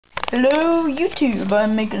Hello YouTube,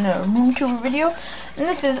 I'm making a YouTube video, and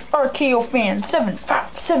this is RKO Fan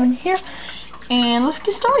 757 here, and let's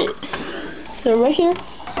get started. So right here,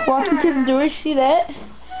 walking to the door, see that?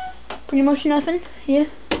 Pretty much nothing, yeah.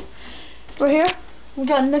 Right here, we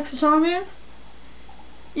got Nexus armband,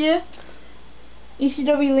 yeah.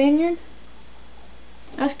 ECW lanyard,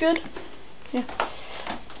 that's good, yeah.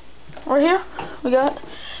 Right here, we got,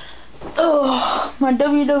 my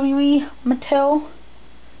WWE Mattel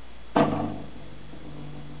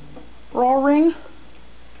Raw ring.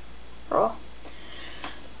 Raw.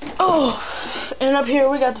 And up here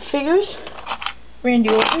we got the figures. Randy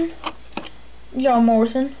Orton, John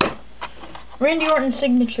Morrison, Randy Orton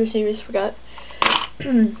Signature Series, forgot.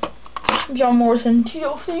 John Morrison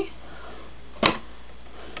TLC,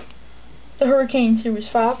 the Hurricane Series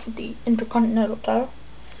 5 with the Intercontinental title,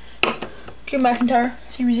 Drew McIntyre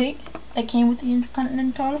Series 8 that came with the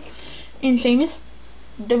Intercontinental title, and Sheamus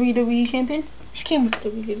WWE Champion. She came with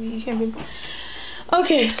WWE Champion.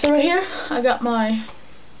 Okay, so right here I got my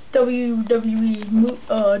WWE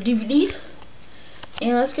DVDs,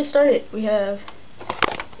 and let's get started. We have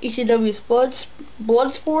ECW's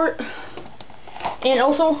Bloodsport, and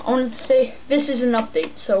also I wanted to say this is an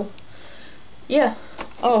update. So yeah,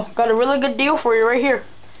 got a really good deal for you right here.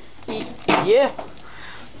 Yeah,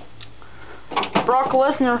 Brock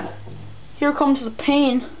Lesnar, Here Comes the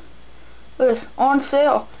Pain. Look at this, on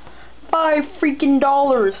sale. $5 freaking.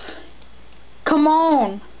 Come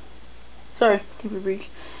on. Sorry, stupid breach.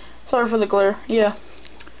 Sorry for the glare. Yeah.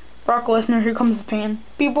 Brock Lesnar, Here Comes the Pain.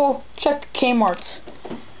 People, check Kmart's.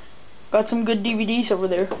 Got some good DVDs over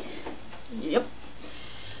there. Yep.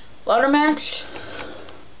 Ladder match.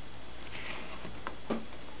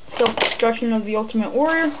 Self-Destruction of the Ultimate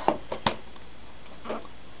Warrior.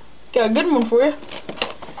 Got a good one for you.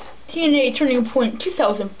 TNA Turning Point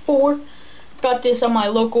 2004. Got this on my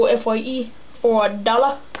local FYE for $1.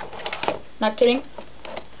 Not kidding.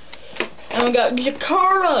 And we got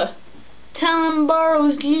Jakara, Talon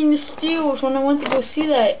Barrow's Genius Steals when I went to go see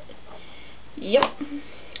that. Yep.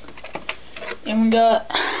 And we got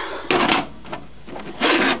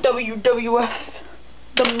WWF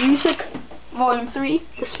The Music Volume 3.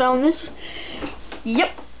 Just found this.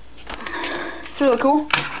 Yep. It's really cool.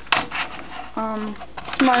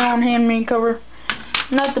 It's my own handmade cover.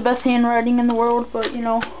 Not the best handwriting in the world, but you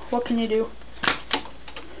know, what can you do?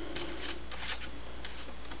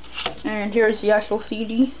 And here's the actual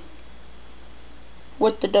CD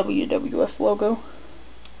with the WWF logo.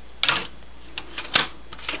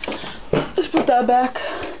 Let's put that back.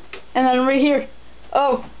 And then right here,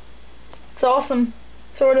 it's awesome.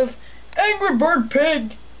 Sort of Angry Bird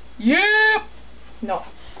Pig. Yep. No,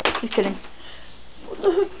 just kidding. What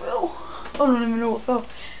the heck fell? I don't even know what fell.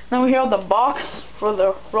 Then we have the box for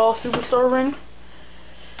the Raw Superstar ring.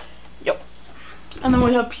 Yep. And then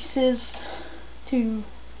we have pieces to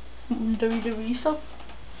WWE stuff.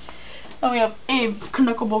 Then we have Abe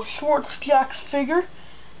Knuckleball Schwartz Jax figure.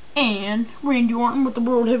 And Randy Orton with the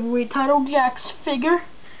World Heavyweight title Jax figure.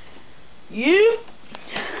 Yep.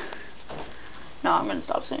 No, I'm gonna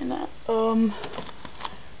stop saying that.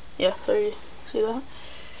 Yeah, sorry, see that?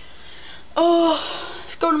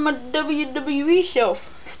 Let's go to my WWE shelf.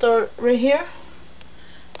 Start right here.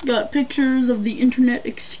 Got pictures of the internet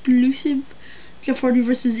exclusive Jeff Hardy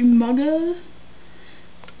vs. Umaga.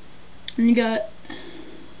 And you got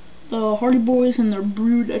the Hardy Boys and their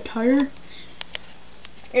Brood attire.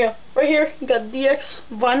 Yeah, right here you got DX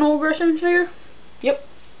vinyl aggression figure. Yep.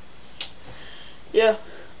 Yeah.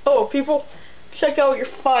 Oh, people, check out your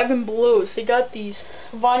 5 and belows. They got these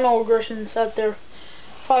vinyl aggressions out there.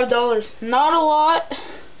 $5. Not a lot,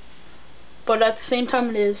 but at the same time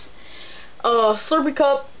it is. Slurpee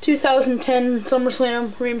Cup 2010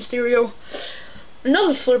 SummerSlam Rey Mysterio.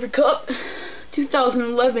 Another Slurpee Cup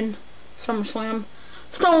 2011 SummerSlam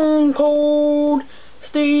Stone Cold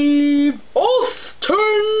Steve Austin.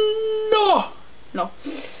 No.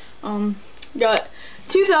 Got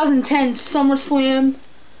 2010 SummerSlam,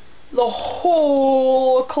 the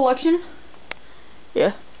whole collection.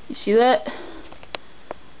 Yeah, you see that?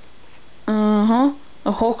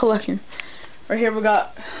 The whole collection. Right here we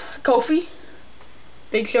got Kofi,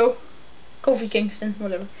 Big Show, Kofi Kingston,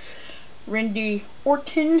 whatever, Randy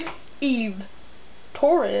Orton, Eve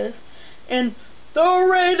Torres, and the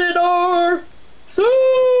Rated R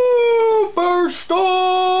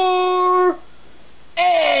Superstar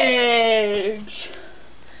Edge.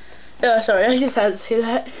 Sorry, I just had to say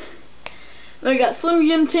that. Then we got Slim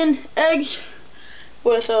Jim Tin Edge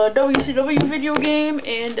with a WCW video game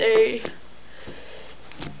and a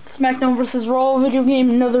SmackDown vs. Raw video game,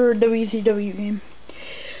 another WCW game.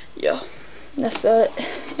 Yeah, that's that.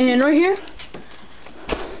 And right here,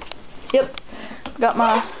 yep, got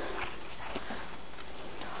my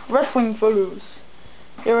wrestling photos.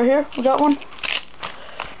 Yeah, right here, we got one.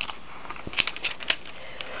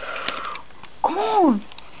 Come on!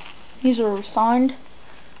 These are signed.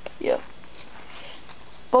 Yep.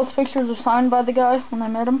 Both pictures are signed by the guy when I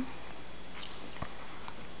met him.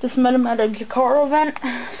 Just met him at a Jakara event.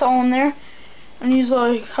 Saw him there. And he's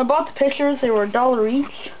like, I bought the pictures, they were $1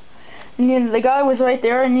 each. And then the guy was right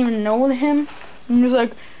there, I didn't even know him. And he was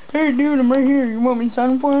like, hey dude, I'm right here, you want me to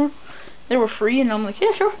sign for you? They were free, and I'm like,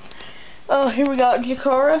 yeah, sure. Here we got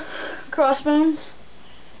Jakara, Crossbones.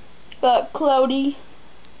 Got Cloudy,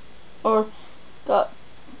 or got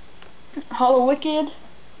Hollow Wicked.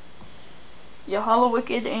 Yeah, Hollow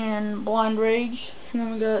Wicked and Blind Rage. And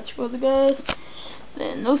then we got 2 other guys.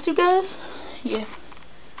 Then those 2 guys. Yeah.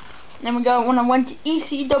 Then we got when I went to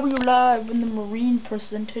ECW Live when the Marine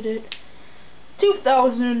presented it.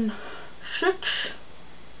 2006,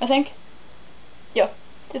 I think. Yeah,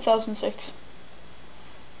 2006.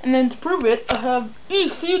 And then to prove it, I have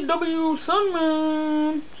ECW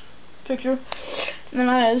Sunman picture. And then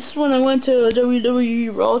this is when I went to a WWE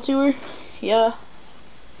Raw tour. Yeah.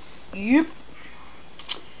 Yep.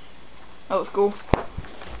 That was cool.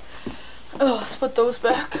 Oh, let's put those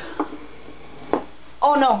back.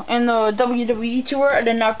 Oh no, and the WWE tour, I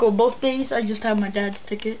did not go both days. I just have my dad's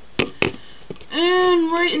ticket.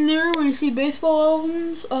 And right in there, where you see baseball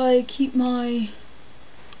albums, I keep my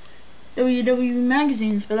WWE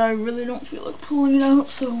magazines, but I really don't feel like pulling it out,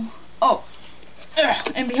 so... Oh,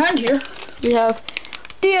 and behind here, we have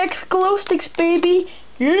DX Glow Sticks, baby!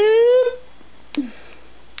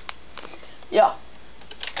 Yeah.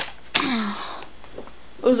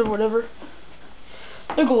 Those are whatever.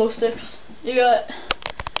 They're glow sticks. You got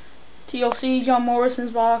TLC, John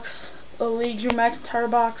Morrison's box, a Lee Drew McIntyre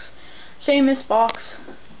box, Sheamus box,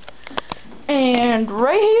 and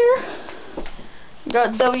right here, you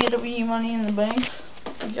got WWE Money in the Bank,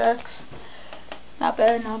 Jax. Not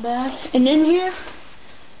bad, not bad. And in here,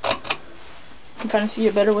 you can kind of see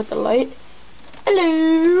it better with the light.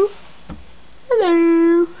 Hello,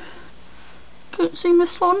 hello. Can't see my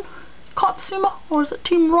son. Can't see me. Or is it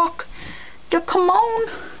Team Rock? Yeah, come on.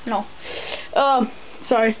 No.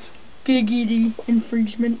 Sorry. Giggity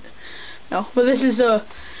infringement. No, but this is a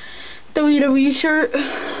WWE shirt.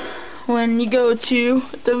 When you go to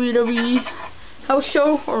a WWE house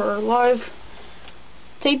show or live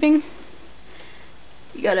taping,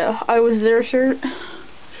 you got a I Was There shirt.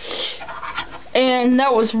 And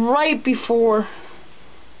that was right before,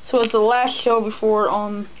 so it's the last show before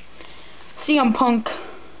CM Punk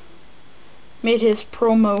made his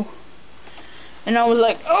promo. And I was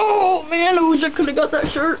like, oh man, I wish I could have got that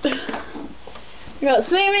shirt. I got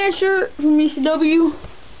Sandman shirt from ECW.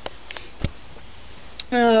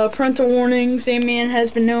 Parental warning, Sandman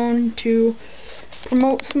has been known to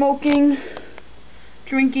promote smoking,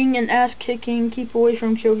 drinking, and ass kicking. Keep away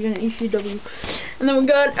from children in ECW. And then we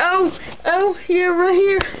got, yeah, right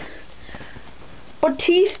here,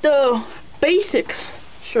 Batista Basics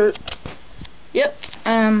shirt. Yep,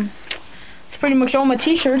 it's pretty much all my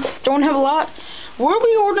t-shirts. Don't have a lot. We'll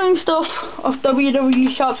be ordering stuff off WWE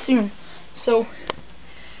shop soon. So,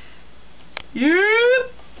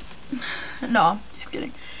 yep. No, just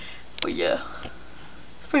kidding. But yeah,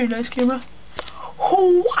 it's a pretty nice camera.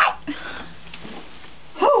 Oh what?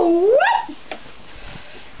 Oh what?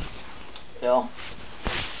 Yeah.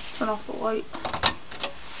 Turn off the light.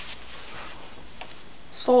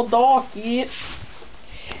 So dark, yeah.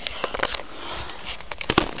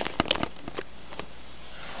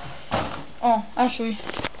 Oh, actually,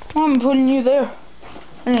 I'm putting you there.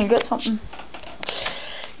 I need to get something.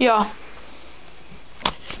 Yeah.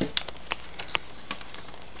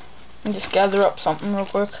 And just gather up something real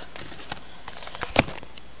quick.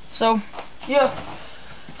 So, yeah.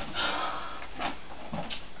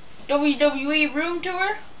 WWE room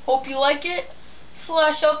tour. Hope you like it.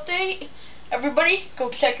 /update. Everybody, go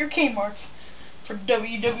check your Kmarts for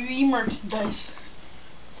WWE merchandise.